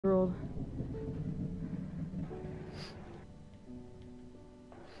World.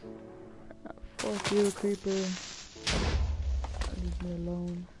 Fuck you, creeper. Leave me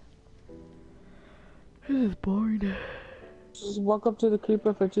alone. This is boring. Just walk up to the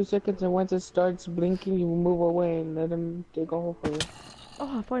creeper for 2 seconds, and once it starts blinking, you move away and let him dig a hole for you.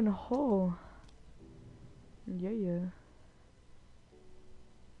 Oh, I find a hole. Yeah.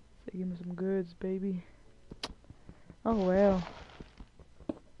 So give me some goods, baby. Oh well.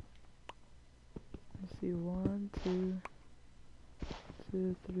 Let's see, 1, 2,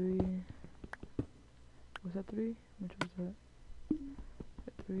 2, 3. Was that 3? Which was that?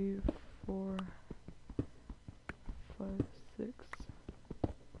 3, 4, 5, 6,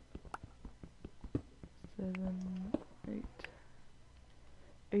 7, 8.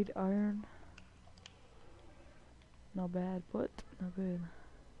 8 iron. Not bad, but not good.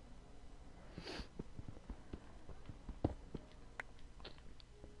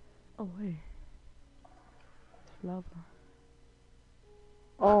 Oh hey, it's lava.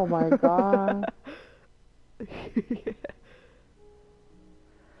 Oh my god.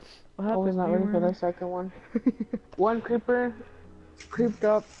 What I was happened, not ready for the viewer? second one. One creeper creeped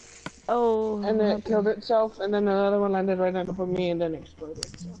up, Oh, and what then it killed happened? itself, and then another one landed right on top of me and then exploded.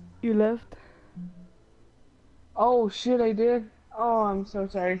 So. You left? Oh shit, I did. Oh, I'm so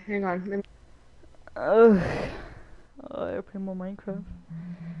sorry. Hang on. Ugh. I play more Minecraft.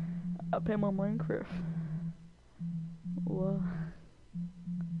 I play more Minecraft. What?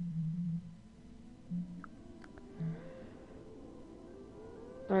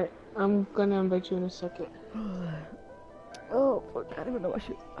 Alright, I'm gonna invite you in a second. Oh, fuck, I don't even know I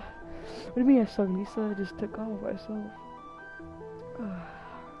should. What do you mean I suck, Lisa? I just took off myself.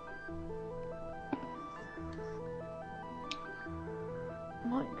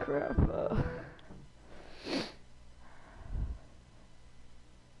 Minecraft,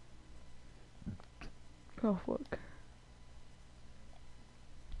 Oh, fuck.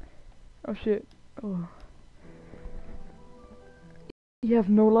 Oh, shit. Oh. You have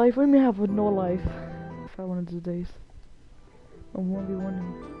no life? What do you mean I have no life? If I one of these days. I'm 1v1.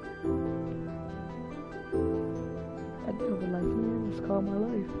 I do have a life, man. It's called my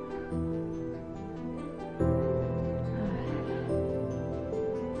life.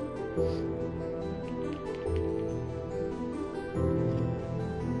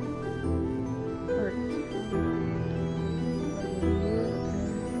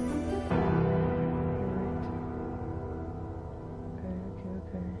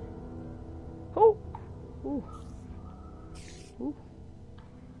 Okay. Oh! Ooh. Ooh.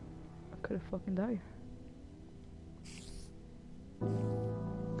 I could have fucking died.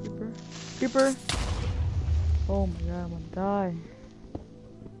 Creeper. Creeper! Oh my god, I'm gonna die.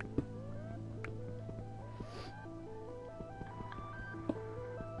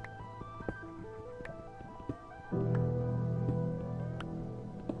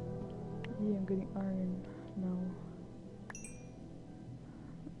 Yeah, I'm getting iron now.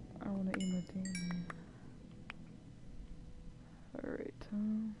 I wanna eat my thing. Alright,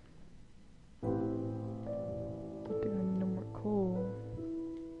 don't think I need no more coal.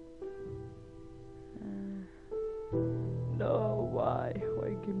 No, why? Why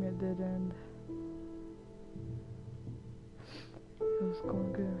give me a dead end? It was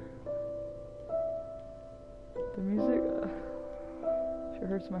going good. The music sure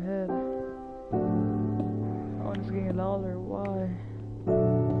hurts my head. Oh, it's getting louder. Why?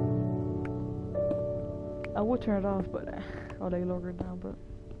 I would turn it off, but I'll let it longer now, but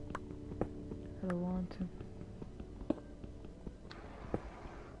I don't want to.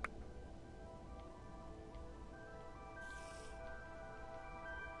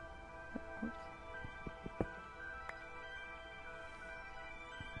 Oops.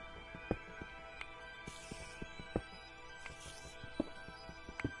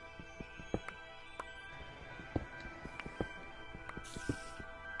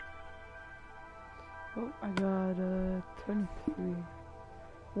 Oh, I got 23.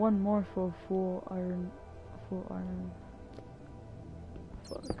 One more for full iron. Full iron.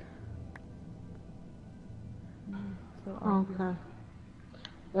 Fuck. So Okay.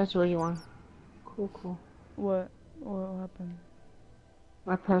 That's where you are. Cool. What? What happened?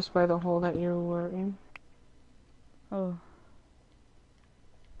 I pressed by the hole that you were in. Oh.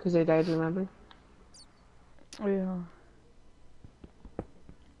 Because they died, remember? Oh yeah.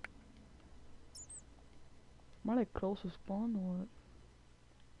 Am I like close to spawn or what?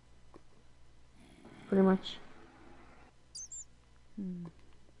 Pretty much.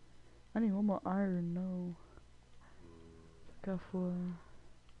 I need one more iron, no. Got for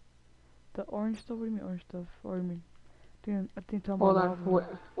the orange stuff? What do you mean orange stuff? Or you mean I think talking Hold about on.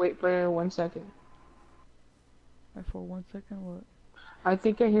 lava. Wait for 1 second. Right, for 1 second, what? I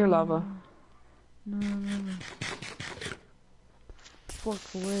think I hear lava. No. Fuck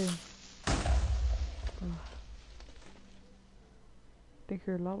away. Ugh. Think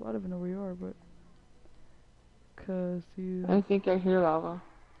you're lava? I don't even know where you are, but. Cause you. I think I hear lava.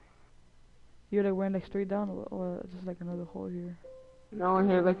 You're like went like straight down, or just like another hole here? No, I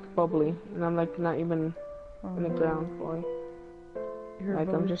hear like bubbly, and I'm like not even in the Oh, ground, boy. you heard Like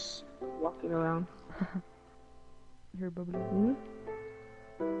I'm bubbly? just walking around. You heard bubbly? Hmm?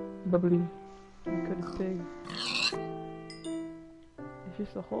 Bubbly. You could have pig. It's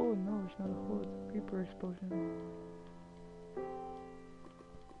just a hole. No, it's not a hole. It's a creeper explosion.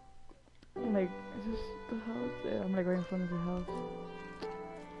 Like, is this the house? Yeah, I'm like right in front of the house.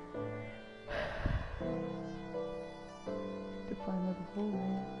 To find another hole,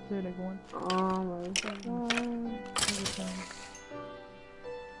 man. Is there like one? Oh my god. Every time.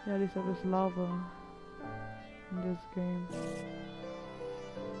 Yeah, at least there's lava in this game.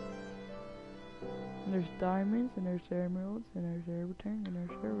 And there's diamonds, and there's emeralds, and there's everything, and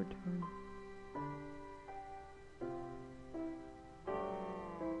there's everything.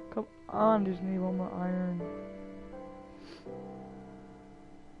 Come on, just need one more iron.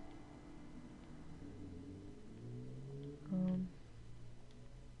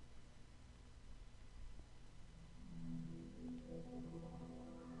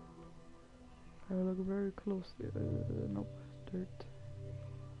 I look very closely. Nope, dirt.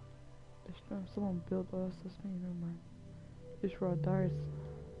 There's no, someone built us. That's me. Never mind. Just raw darts.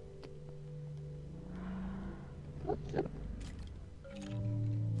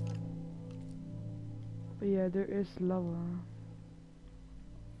 But yeah, there is lava.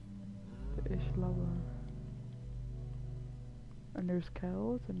 There is lava. And there's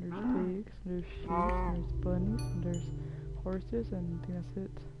cows, and there's pigs, and there's sheep, and there's bunnies, and there's horses, and I think that's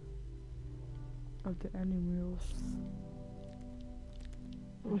it. Of the animals.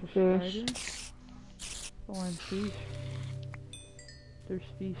 There's a spider. Oh, and fish. There's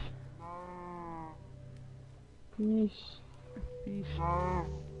fish. Fish.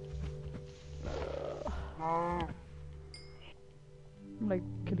 I'm like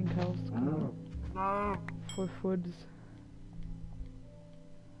killing cows for foods.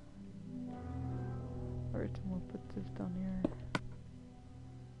 Alright, I'm gonna put this down here.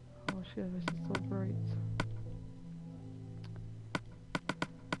 Oh shit, this is so bright.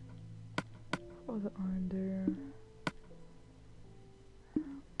 Oh, the iron there.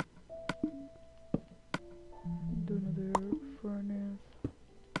 Do another furnace.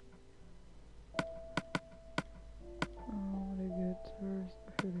 Oh, what did I get? Here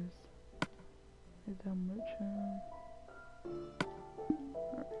it is. Need that much.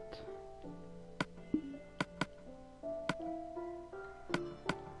 Alright.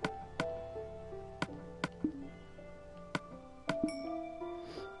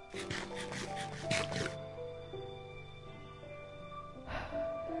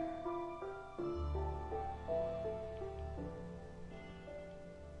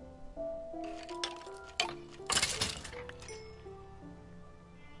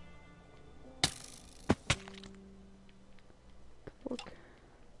 Fuck.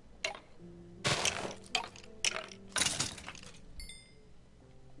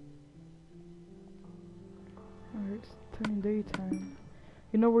 Alright, it's turning daytime.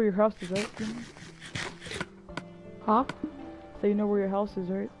 You know where your house is, right? Huh? So you know where your house is,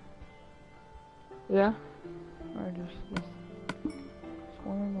 right? Yeah. Alright, just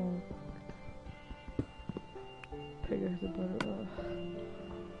wanna know. Pickaxe about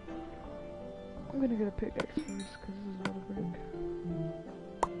I'm gonna get a pickaxe first, cause this is what I bring.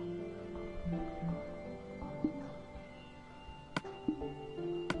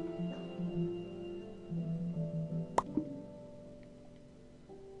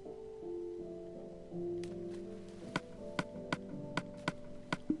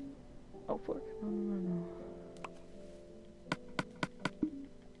 Oh fuck, no.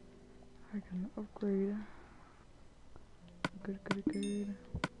 I can upgrade. Good.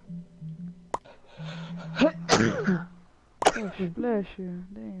 Oh, bless you,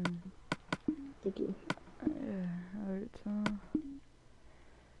 damn. Thank you. Yeah, alright, so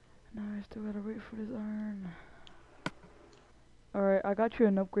now I still gotta wait for this iron. Alright, I got you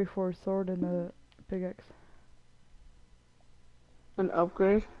an upgrade for a sword and a pickaxe. An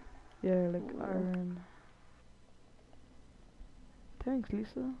upgrade? Yeah, like iron. Thanks,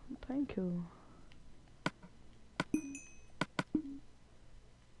 Lisa. Thank you.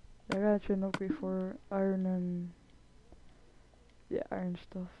 I got you an upgrade for iron and... Yeah, iron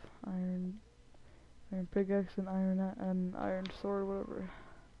stuff. Iron... Iron pickaxe and iron sword, whatever.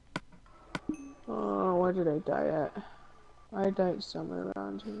 Oh, where did I die at? I died somewhere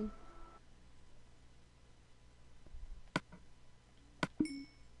around here.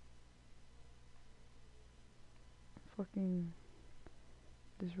 Fucking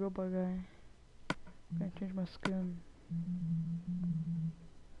this robot guy. Can't change my skin.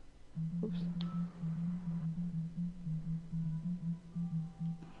 Oops.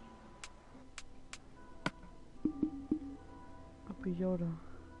 Up a Yoda.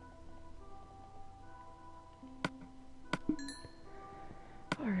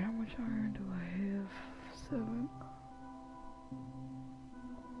 Alright, how much iron do I have? 7.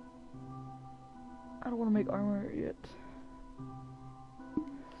 I don't want to make armor yet.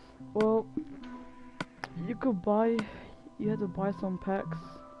 Well, you have to buy some packs,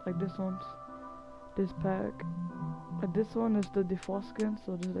 like this pack. Like this one is the default skin,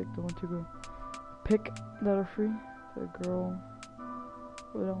 so this is like the ones you go pick that are free. The girl,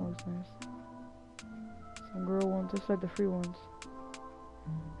 oh that one looks nice. Some girl ones, just like the free ones.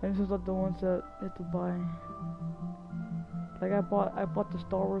 And this is like the ones that you have to buy. Like I bought the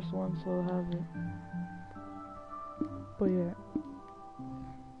Star Wars one, so I'll have it. But yeah.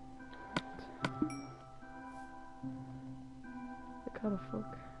 Like how the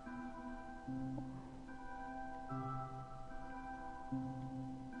fuck?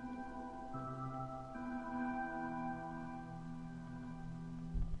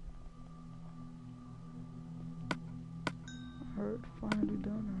 Alright, finally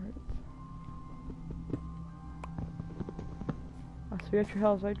done, alright. So you're at your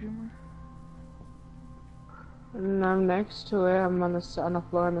house, right, Dreamer? And I'm next to it. I'm on the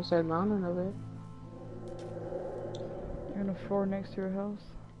floor on the side mountain of it. You're on the floor next to your house?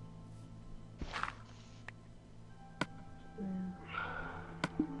 Man.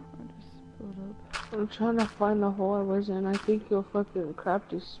 I just built up. I'm trying to find the hole I was in. I think your fucking crap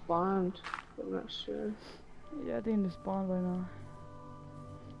despawned. I'm not sure. Yeah, I think they spawned by now.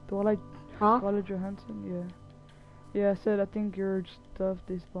 Do I like Scarlett Johansson? Yeah. Yeah, I said I think your stuff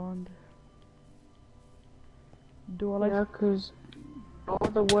despawned. Do I like... Yeah, cause all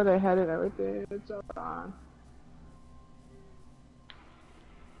the wood I had and everything, it's all gone.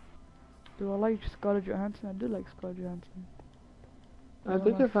 Do I like Scarlett Johansson? I do like Scarlett Johansson. I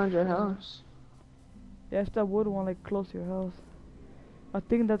think I found your house. Yeah, it's that wood one like close to your house. I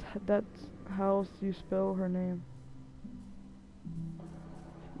think that house you spell her name.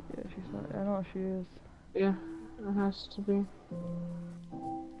 Yeah, she's not. I know she is. Yeah, it has to be.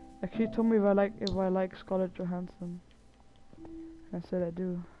 Like she told me if I like Scarlett Johansson. I said I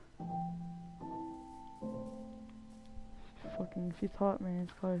do. She's hot, man.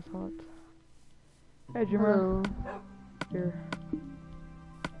 Scarlett's hot. Hey, Jimmer. Here.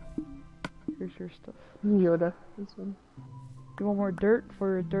 Here's your stuff. Yoda. This one. You want more dirt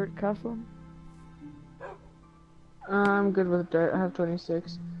for your dirt castle? I'm good with dirt. I have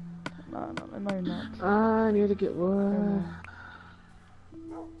 26. No, you're not. I need to get wood.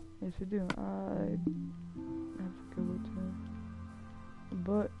 Yes, you do. I have to go to,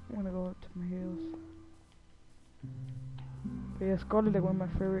 but I'm gonna go up to my heels. But yeah, Scarlett like one of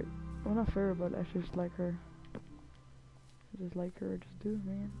my favorite. Well, not favorite, but I just like her. I just like her. I just do,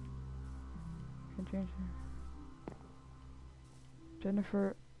 man. Can't change her.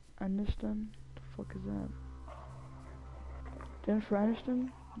 Jennifer Aniston. The fuck is that? Jennifer Aniston?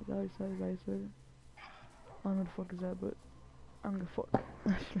 Is that how you say it? I don't know what the fuck is that, but I'm gonna fuck.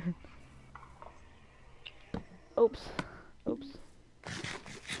 Oops.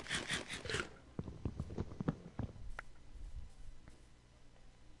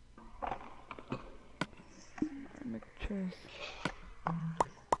 Make a chest.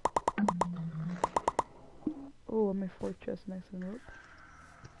 Oh, I made 4 chests next one up.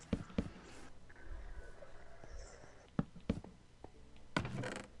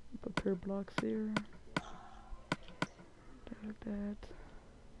 Put her blocks here. Like that.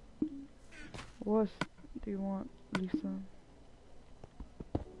 What do you want, Lisa?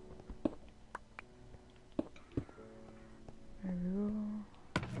 There we go.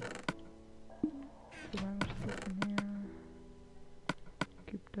 Put my stuff in here.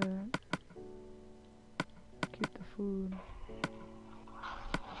 Keep that. Keep the food.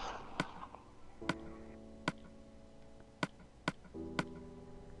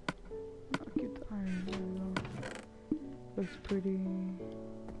 I'll keep the iron. There we go. Looks pretty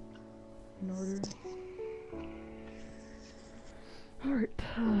in order. Alright.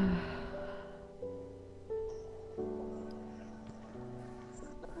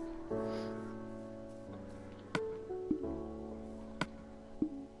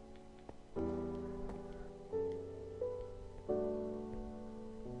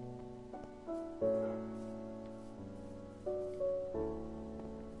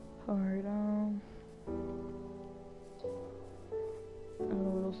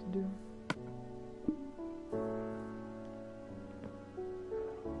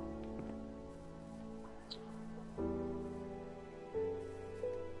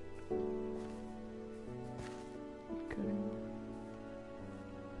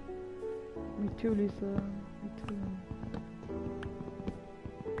 too, Lisa. Me too.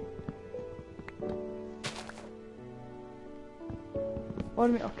 What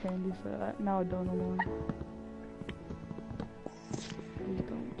do you mean? Okay, Lisa. Now I don't know more. Please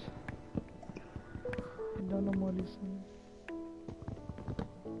don't. I don't know more, Lisa.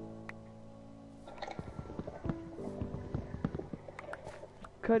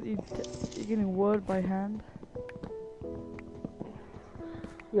 Cut you getting wood by hand?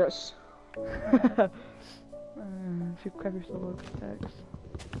 Yes. If you crap yourself up stacks.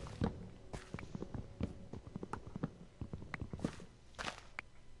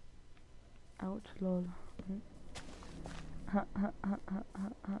 Ouch, lol. Ha ha ha ha ha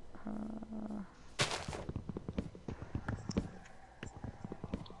ha ha.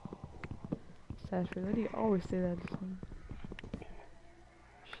 Sad freeze. Why do you always say that?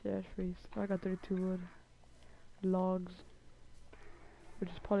 Sad freeze. I got 32 wood. Logs. Which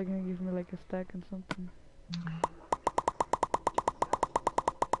is probably gonna give me like a stack and something.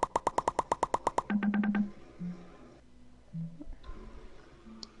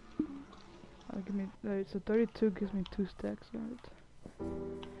 Give me, so 32 gives me 2 stacks, right?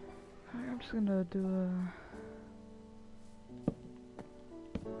 Alright, I'm just gonna do a...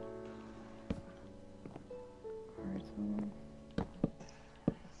 Alright, so...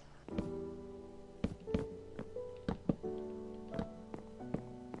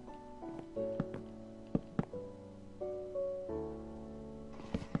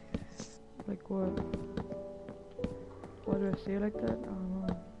 Like what? Why do I say it like that? I don't know.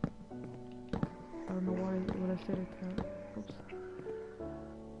 I don't know why would I say it like that. Oops.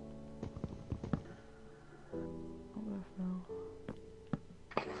 Oh, that fell.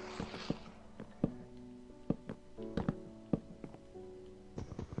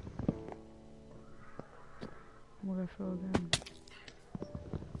 Oh, that fell again.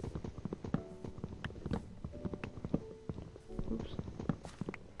 Oops.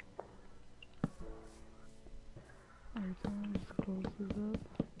 Alright, so let's close this up.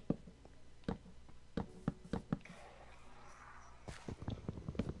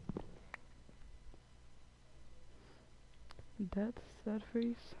 That's sad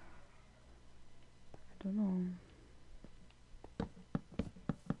freeze. I don't know.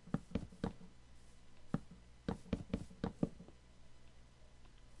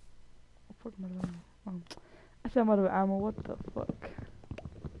 Oh, fuck my ammo. Oh. I said I'm out of ammo. What the fuck?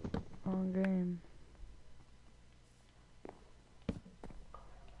 Wrong game.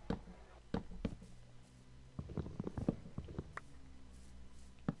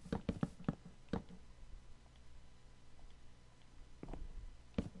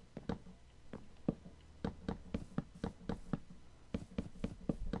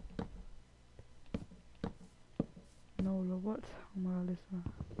 No, what? Oh my god, listen.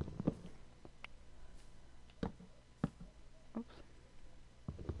 Oops.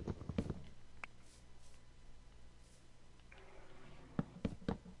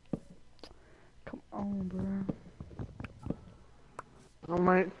 Come on, bro. I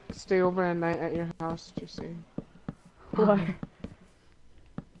might stay over at night at your house, just saying. Why?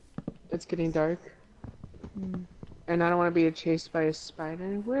 It's getting dark. And I don't want to be chased by a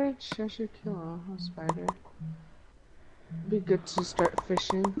spider, which I should kill a spider. It'd be good to start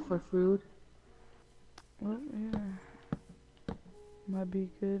fishing for food. Well, yeah. Might be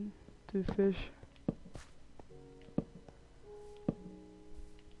good to fish.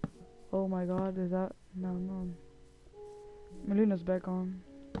 Oh my god, is that... No. Melina's back on.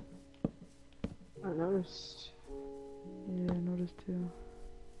 I noticed. Yeah, I noticed too.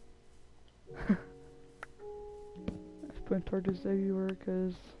 I was putting torches everywhere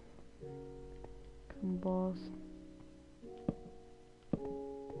because I'm boss.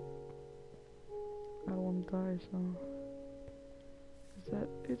 I don't want to die, so... Is that...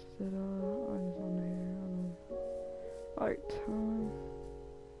 It's that, oh, it's on here, I don't know. Alright,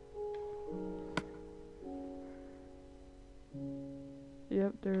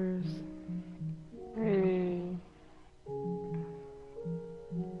 Yep, there is. Hey.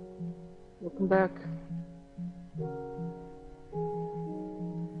 Welcome back.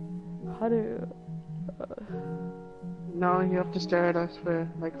 How do... No, you have to stare at us for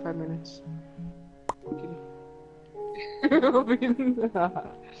like 5 minutes.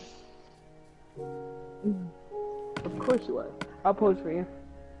 Of course you are. I'll pose for you.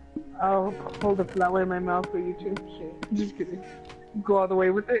 I'll hold a flower in my mouth for you too. Shit. Just kidding. Go all the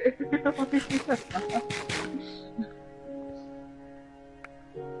way with it.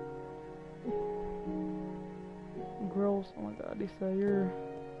 Girls, oh my god, Lisa, you're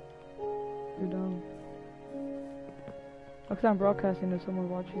dumb. Next time I'm broadcasting, there's someone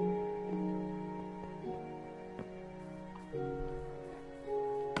watching.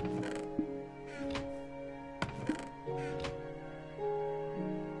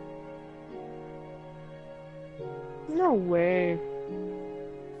 No way.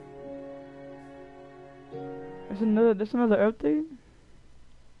 There's another update?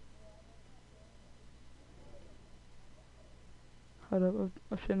 Hold up,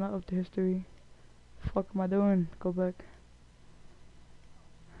 oh shit, not up to history. Fuck am I doing? Go back.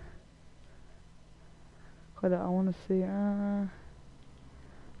 Hold up, I wanna see,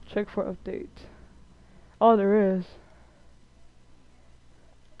 check for update. Oh, there is.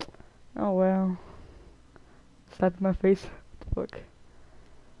 Oh well. Slapped my face. What the fuck?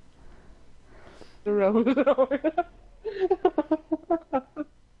 The road.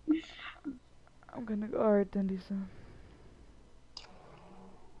 I'm gonna go, alright then, Lisa.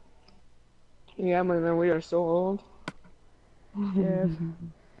 Yeah, man, we are so old. Yes.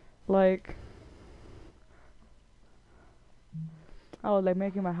 Like, I was like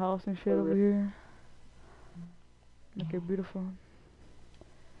making my house and shit over here. Make it beautiful.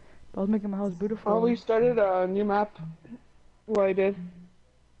 I was making my house beautiful. Oh, we started a new map. Well, I did.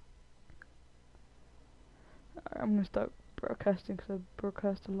 I'm gonna start broadcasting because I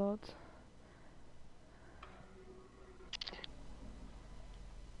broadcast a lot.